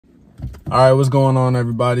All right, what's going on,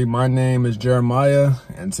 everybody? My name is Jeremiah,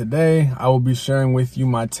 and today I will be sharing with you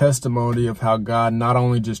my testimony of how God not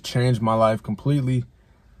only just changed my life completely,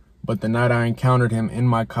 but the night I encountered him in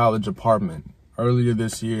my college apartment earlier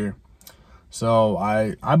this year. So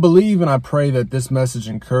I believe and I pray that this message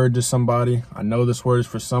encourages somebody. I know this word is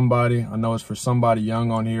for somebody. I know it's for somebody young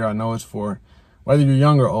on here. I know it's for whether you're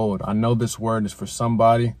young or old. I know this word is for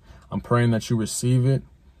somebody. I'm praying that you receive it,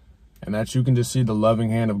 and that you can just see the loving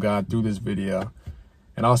hand of God through this video.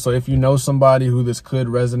 And also, if you know somebody who this could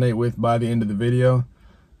resonate with by the end of the video,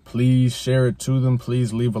 please share it to them.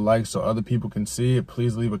 Please leave a like so other people can see it.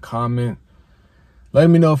 Please leave a comment. Let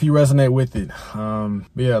me know if you resonate with it.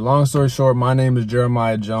 But yeah, long story short, my name is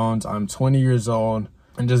Jeremiah Jones. I'm 20 years old.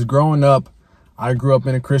 And just growing up, I grew up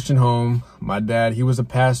in a Christian home. My dad, he was a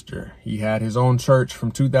pastor. He had his own church from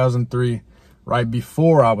 2003, right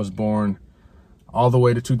before I was born, all the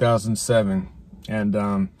way to 2007.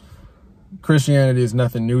 And Christianity is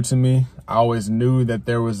nothing new to me. I always knew that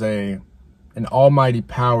there was an almighty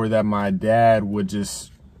power that my dad would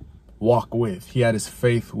just walk with. He had his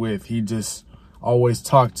faith with. He just always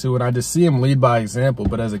talked to, and I just see him lead by example.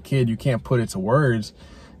 But as a kid, you can't put it to words.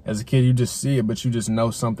 As a kid, you just see it, but you just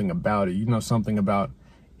know something about it. You know something about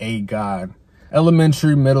a God.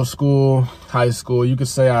 Elementary, middle school, high school, you could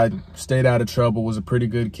say I stayed out of trouble, was a pretty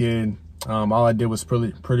good kid. All I did was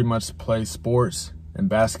pretty much play sports and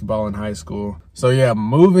basketball in high school. So yeah,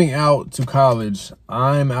 moving out to college,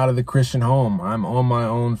 I'm out of the Christian home. I'm on my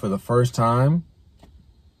own for the first time.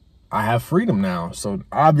 I have freedom now. So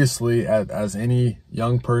obviously, as any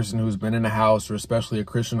young person who's been in a house, or especially a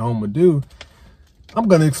Christian home, would do, I'm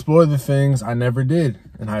going to explore the things I never did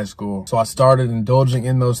in high school. So I started indulging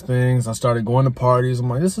in those things. I started going to parties. I'm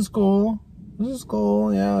like, this is cool. This is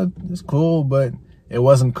cool. Yeah, it's cool. But it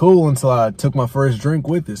wasn't cool until I took my first drink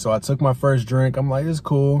with it. So I took my first drink. I'm like, it's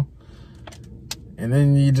cool. And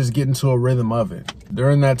then you just get into a rhythm of it.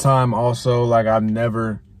 During that time also, like, I've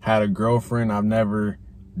never had a girlfriend. I've never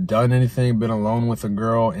done anything, been alone with a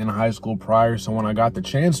girl in high school prior. So when I got the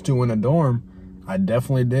chance to in a dorm, I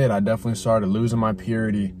definitely did. I definitely started losing my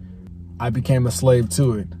purity. I became a slave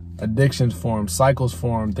to it. Addictions formed, cycles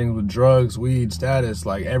formed, things with drugs, weed, status,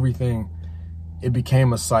 like everything. It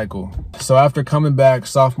became a cycle. So after coming back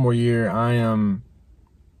sophomore year, I'm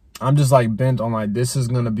just like bent on like, this is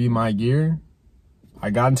going to be my year. I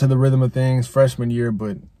got into the rhythm of things freshman year,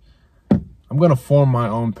 but I'm going to form my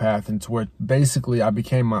own path into where basically I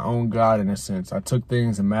became my own God in a sense. I took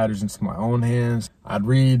things and matters into my own hands. I'd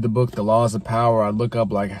read the book, The Laws of Power. I'd look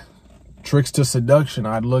up like tricks to seduction.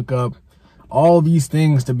 I'd look up all these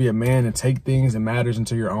things to be a man and take things and matters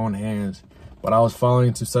into your own hands. But I was falling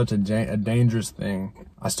into such a dangerous thing.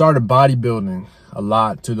 I started bodybuilding a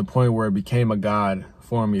lot to the point where it became a God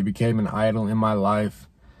for me. It became an idol in my life.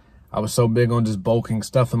 I was so big on just bulking,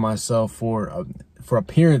 stuffing myself for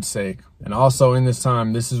appearance sake. And also in this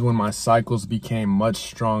time, this is when my cycles became much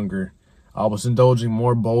stronger. I was indulging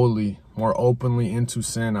more boldly, more openly into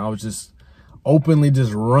sin. I was just openly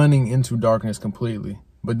just running into darkness completely.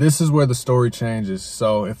 But this is where the story changes.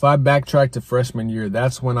 So if I backtrack to freshman year,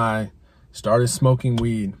 that's when I started smoking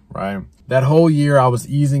weed, right? That whole year I was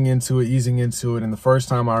easing into it. And the first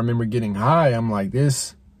time I remember getting high, I'm like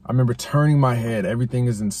this. I remember turning my head. Everything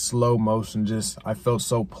is in slow motion. I felt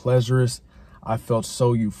so pleasurous. I felt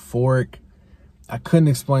so euphoric. I couldn't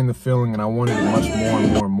explain the feeling, and I wanted it much more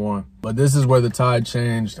and more and more. But this is where the tide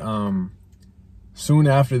changed. Soon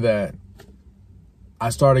after that,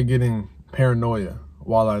 I started getting paranoia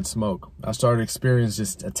while I'd smoke. I started experiencing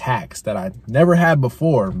just attacks that I never had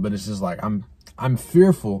before, but it's just like I'm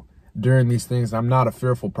fearful during these things. I'm not a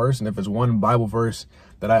fearful person. If it's one Bible verse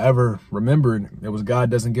that I ever remembered, it was God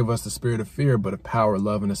doesn't give us the spirit of fear, but of power,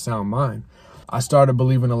 love, and a sound mind. I started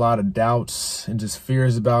believing a lot of doubts and just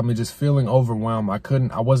fears about me, just feeling overwhelmed.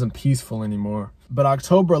 I wasn't peaceful anymore. But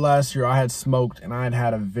October last year, I had smoked and I had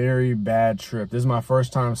had a very bad trip. This is my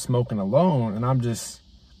first time smoking alone, and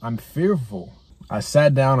I'm fearful. I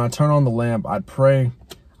sat down, I turned on the lamp, I'd pray,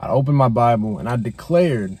 I'd open my Bible, and I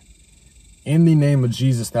declared in the name of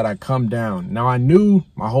Jesus that I come down. Now, I knew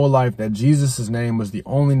my whole life that Jesus' name was the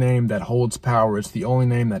only name that holds power. It's the only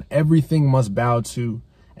name that everything must bow to.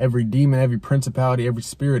 Every demon, every principality, every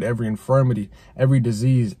spirit, every infirmity, every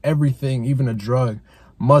disease, everything, even a drug,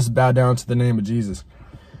 must bow down to the name of Jesus.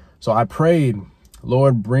 So I prayed,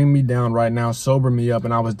 Lord, bring me down right now, sober me up.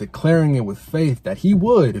 And I was declaring it with faith that he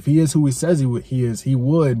would, if he is who he says he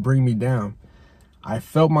would bring me down. I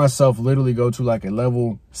felt myself literally go to like a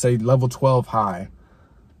level, say level 12 high,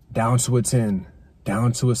 down to a 10,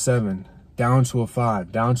 down to a 7, down to a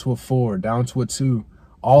 5, down to a 4, down to a 2,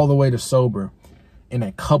 all the way to sober. in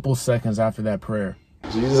a couple seconds after that prayer.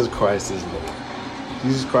 Jesus Christ is Lord.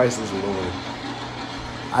 Jesus Christ is Lord.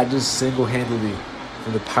 I just single-handedly,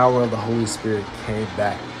 from the power of the Holy Spirit, came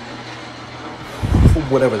back from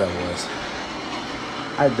whatever that was.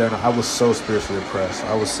 I was so spiritually oppressed.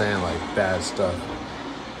 I was saying like bad stuff.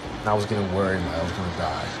 I was getting worried that I was going to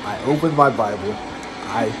die. I opened my Bible.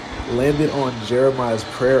 I landed on Jeremiah's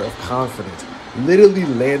prayer of confidence. Literally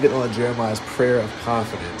landed on Jeremiah's prayer of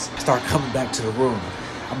confidence. I start coming back to the room.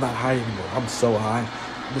 I'm not high anymore. I'm so high.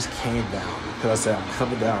 I just came down because I said, I'm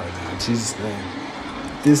coming down right now in Jesus' name.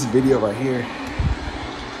 This video right here,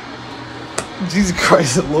 Jesus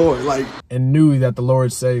Christ the Lord, and knew that the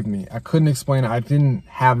Lord saved me. I couldn't explain it. I didn't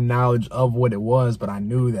have knowledge of what it was, but I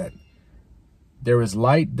knew that there was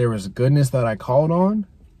light, there was goodness that I called on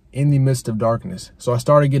in the midst of darkness. So I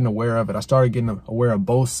started getting aware of it. I started getting aware of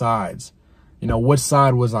both sides. You know, what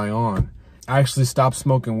side was I on? I actually stopped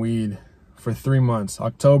smoking weed for 3 months.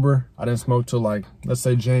 October, I didn't smoke till let's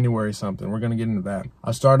say January something. We're going to get into that.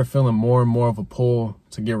 I started feeling more and more of a pull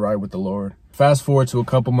to get right with the Lord. Fast forward to a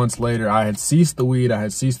couple months later, I had ceased the weed, I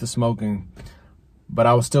had ceased the smoking, but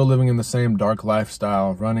I was still living in the same dark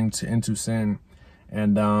lifestyle, running into sin,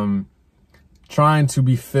 and trying to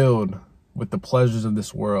be filled with the pleasures of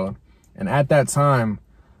this world. And at that time,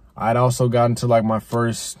 I'd also gotten to my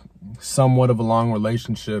first somewhat of a long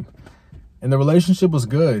relationship, and the relationship was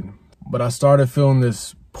good, but I started feeling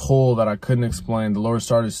this pull that I couldn't explain. The Lord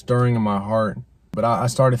started stirring in my heart, but I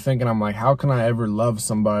started thinking, I'm like, how can I ever love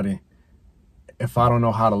somebody if I don't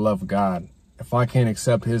know how to love God, if I can't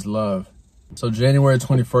accept his love? So January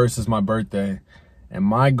 21st is my birthday, and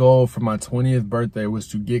my goal for my 20th birthday was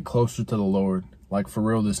to get closer to the Lord. Like for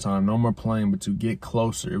real this time, no more playing, but to get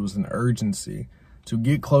closer. It was an urgency to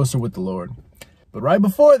get closer with the Lord. But right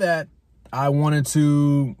before that, I wanted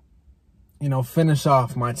to, finish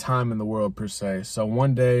off my time in the world per se. So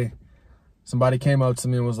one day, somebody came up to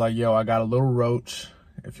me and was like, yo, I got a little roach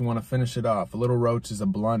if you want to finish it off. A little roach is a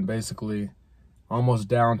blunt, basically, almost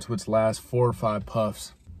down to its last 4 or 5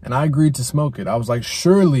 puffs. And I agreed to smoke it. I was like,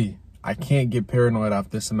 surely I can't get paranoid off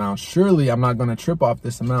this amount. Surely I'm not going to trip off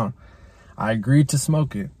this amount. I agreed to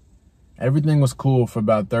smoke it. Everything was cool for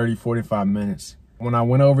about 30, 45 minutes. When I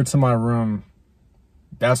went over to my room,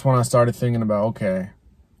 that's when I started thinking about, okay,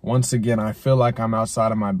 once again, I feel like I'm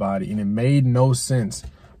outside of my body, and it made no sense.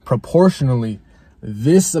 Proportionally,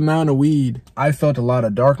 this amount of weed, I felt a lot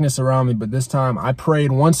of darkness around me, but this time I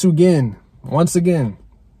prayed once again.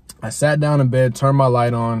 I sat down in bed, turned my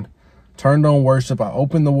light on, turned on worship. I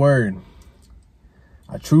opened the word.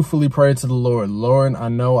 I truthfully prayed to the Lord. Lord, I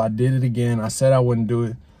know I did it again. I said I wouldn't do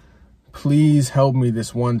it. Please help me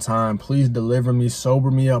this one time. Please deliver me,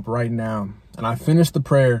 sober me up right now. And I finished the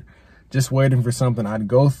prayer, just waiting for something. I'd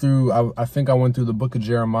go through, I think I went through the book of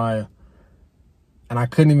Jeremiah, and I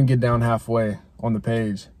couldn't even get down halfway on the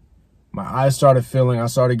page. My eyes started filling. I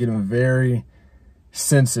started getting very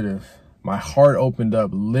sensitive. My heart opened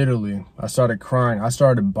up, literally. I started crying. I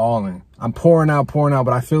started bawling. I'm pouring out,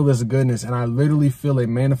 but I feel this goodness, and I literally feel a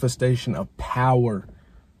manifestation of power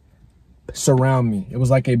surround me. It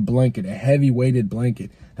was like a blanket, a heavy-weighted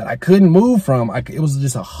blanket that I couldn't move from. It was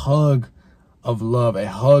just a hug of love, a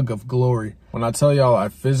hug of glory. When I tell y'all I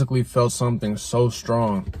physically felt something so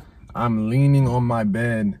strong, I'm leaning on my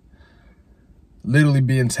bed, literally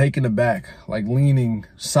being taken aback, like leaning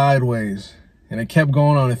sideways. And it kept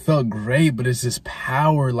going on. It felt great, but it's this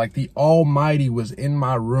power, like the Almighty was in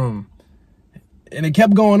my room. And it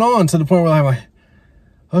kept going on to the point where I'm like,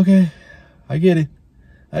 okay, I get it.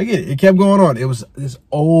 It kept going on. It was this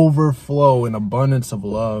overflow and abundance of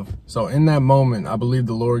love. So in that moment, I believe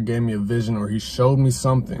the Lord gave me a vision, or he showed me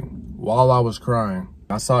something while I was crying.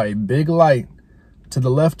 I saw a big light to the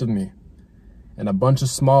left of me and a bunch of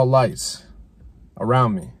small lights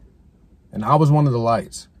around me. And I was one of the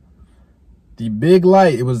lights. The big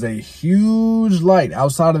light, it was a huge light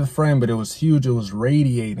outside of the frame, but it was huge. It was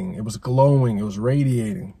radiating. It was glowing. It was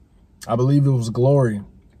radiating. I believe it was glory.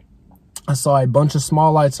 I saw a bunch of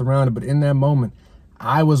small lights around it, but in that moment,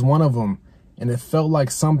 I was one of them, and it felt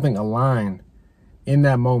like something aligned in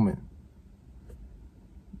that moment.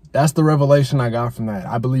 That's the revelation I got from that.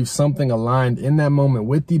 I believe something aligned in that moment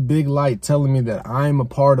with the big light telling me that I'm a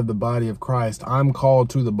part of the body of Christ. I'm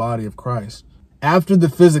called to the body of Christ. After the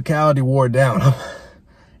physicality wore down,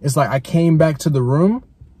 it's like I came back to the room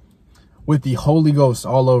with the Holy Ghost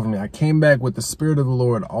all over me. I came back with the Spirit of the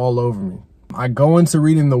Lord all over me. I go into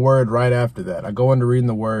reading the word right after that. I go into reading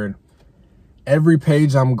the word. Every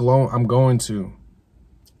page I'm going to,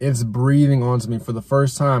 It's breathing onto me for the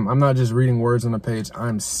first time. I'm not just reading words on a page.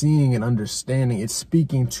 I'm seeing and understanding. It's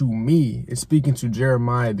speaking to me. It's speaking to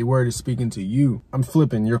Jeremiah. The word is speaking to you. I'm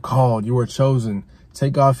flipping. You're called. You are chosen.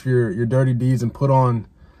 Take off your dirty deeds and put on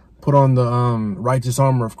the righteous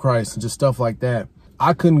armor of Christ and just stuff like that.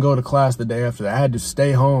 I couldn't go to class the day after that. I had to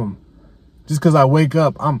stay home. Just because I wake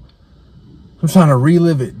up, I'm trying to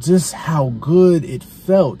relive it. Just how good it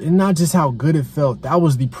felt. And not just how good it felt. That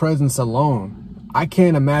was the presence alone. I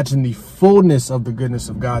can't imagine the fullness of the goodness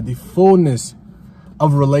of God, the fullness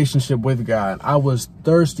of relationship with God. I was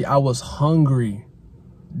thirsty. I was hungry,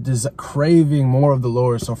 just craving more of the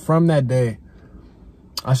Lord. So from that day,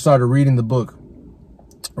 I started reading the book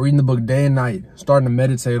day and night, starting to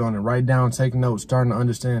meditate on it, write down, take notes, starting to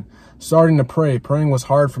understand, starting to pray. Praying was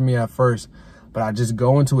hard for me at first, but I just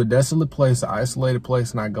go into a desolate place, an isolated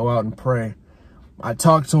place, and I go out and pray. I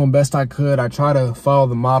talked to him best I could. I try to follow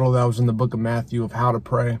the model that was in the book of Matthew of how to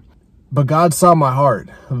pray. But God saw my heart.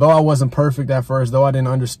 Though I wasn't perfect at first, though I didn't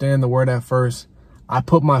understand the word at first, I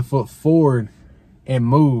put my foot forward and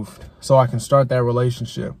moved so I can start that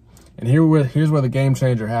relationship. And here's where the game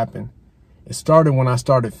changer happened. It started when I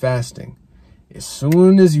started fasting. As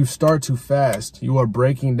soon as you start to fast, you are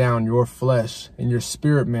breaking down your flesh and your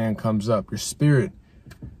spirit man comes up. Your spirit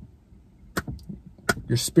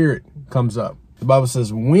comes up. The Bible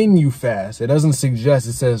says when you fast. It doesn't suggest,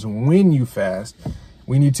 it says when you fast.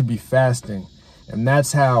 We need to be fasting. And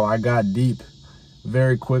that's how I got deep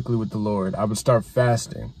very quickly with the Lord. I would start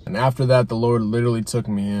fasting. And after that, the Lord literally took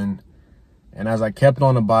me in. And as I kept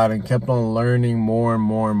on abiding, kept on learning more and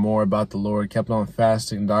more and more about the Lord, kept on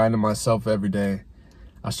fasting, dying to myself every day,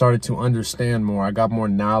 I started to understand more. I got more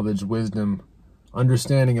knowledge, wisdom,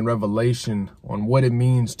 understanding, and revelation on what it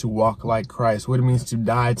means to walk like Christ, what it means to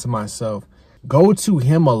die to myself. Go to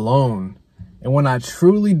him alone. And when I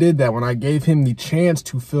truly did that, when I gave him the chance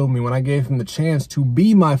to fill me, when I gave him the chance to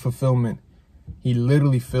be my fulfillment, he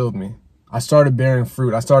literally filled me. I started bearing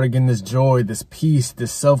fruit. I started getting this joy, this peace,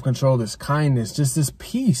 this self-control, this kindness, just this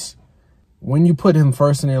peace. When you put him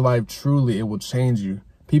first in your life, truly, it will change you.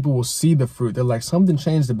 People will see the fruit. They're like, something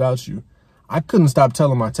changed about you. I couldn't stop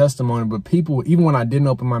telling my testimony, but people, even when I didn't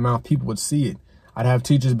open my mouth, people would see it. I'd have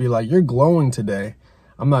teachers be like, you're glowing today.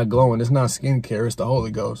 I'm not glowing. It's not skincare. It's the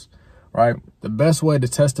Holy Ghost, right? The best way to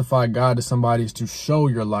testify God to somebody is to show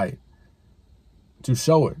your light, to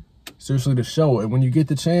show it. Seriously, to show it. When you get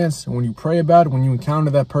the chance, and when you pray about it, when you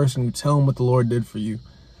encounter that person, you tell them what the Lord did for you.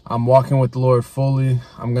 I'm walking with the Lord fully.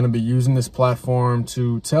 I'm going to be using this platform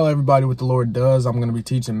to tell everybody what the Lord does. I'm going to be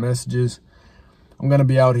teaching messages. I'm going to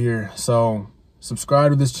be out here. So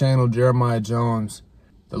subscribe to this channel, Jeremiah Jones.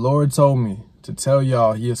 The Lord told me to tell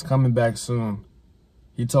y'all he is coming back soon.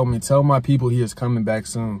 He told me, tell my people he is coming back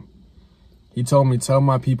soon. He told me, tell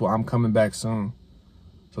my people I'm coming back soon.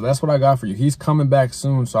 So that's what I got for you. He's coming back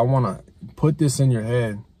soon. So I want to put this in your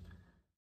head.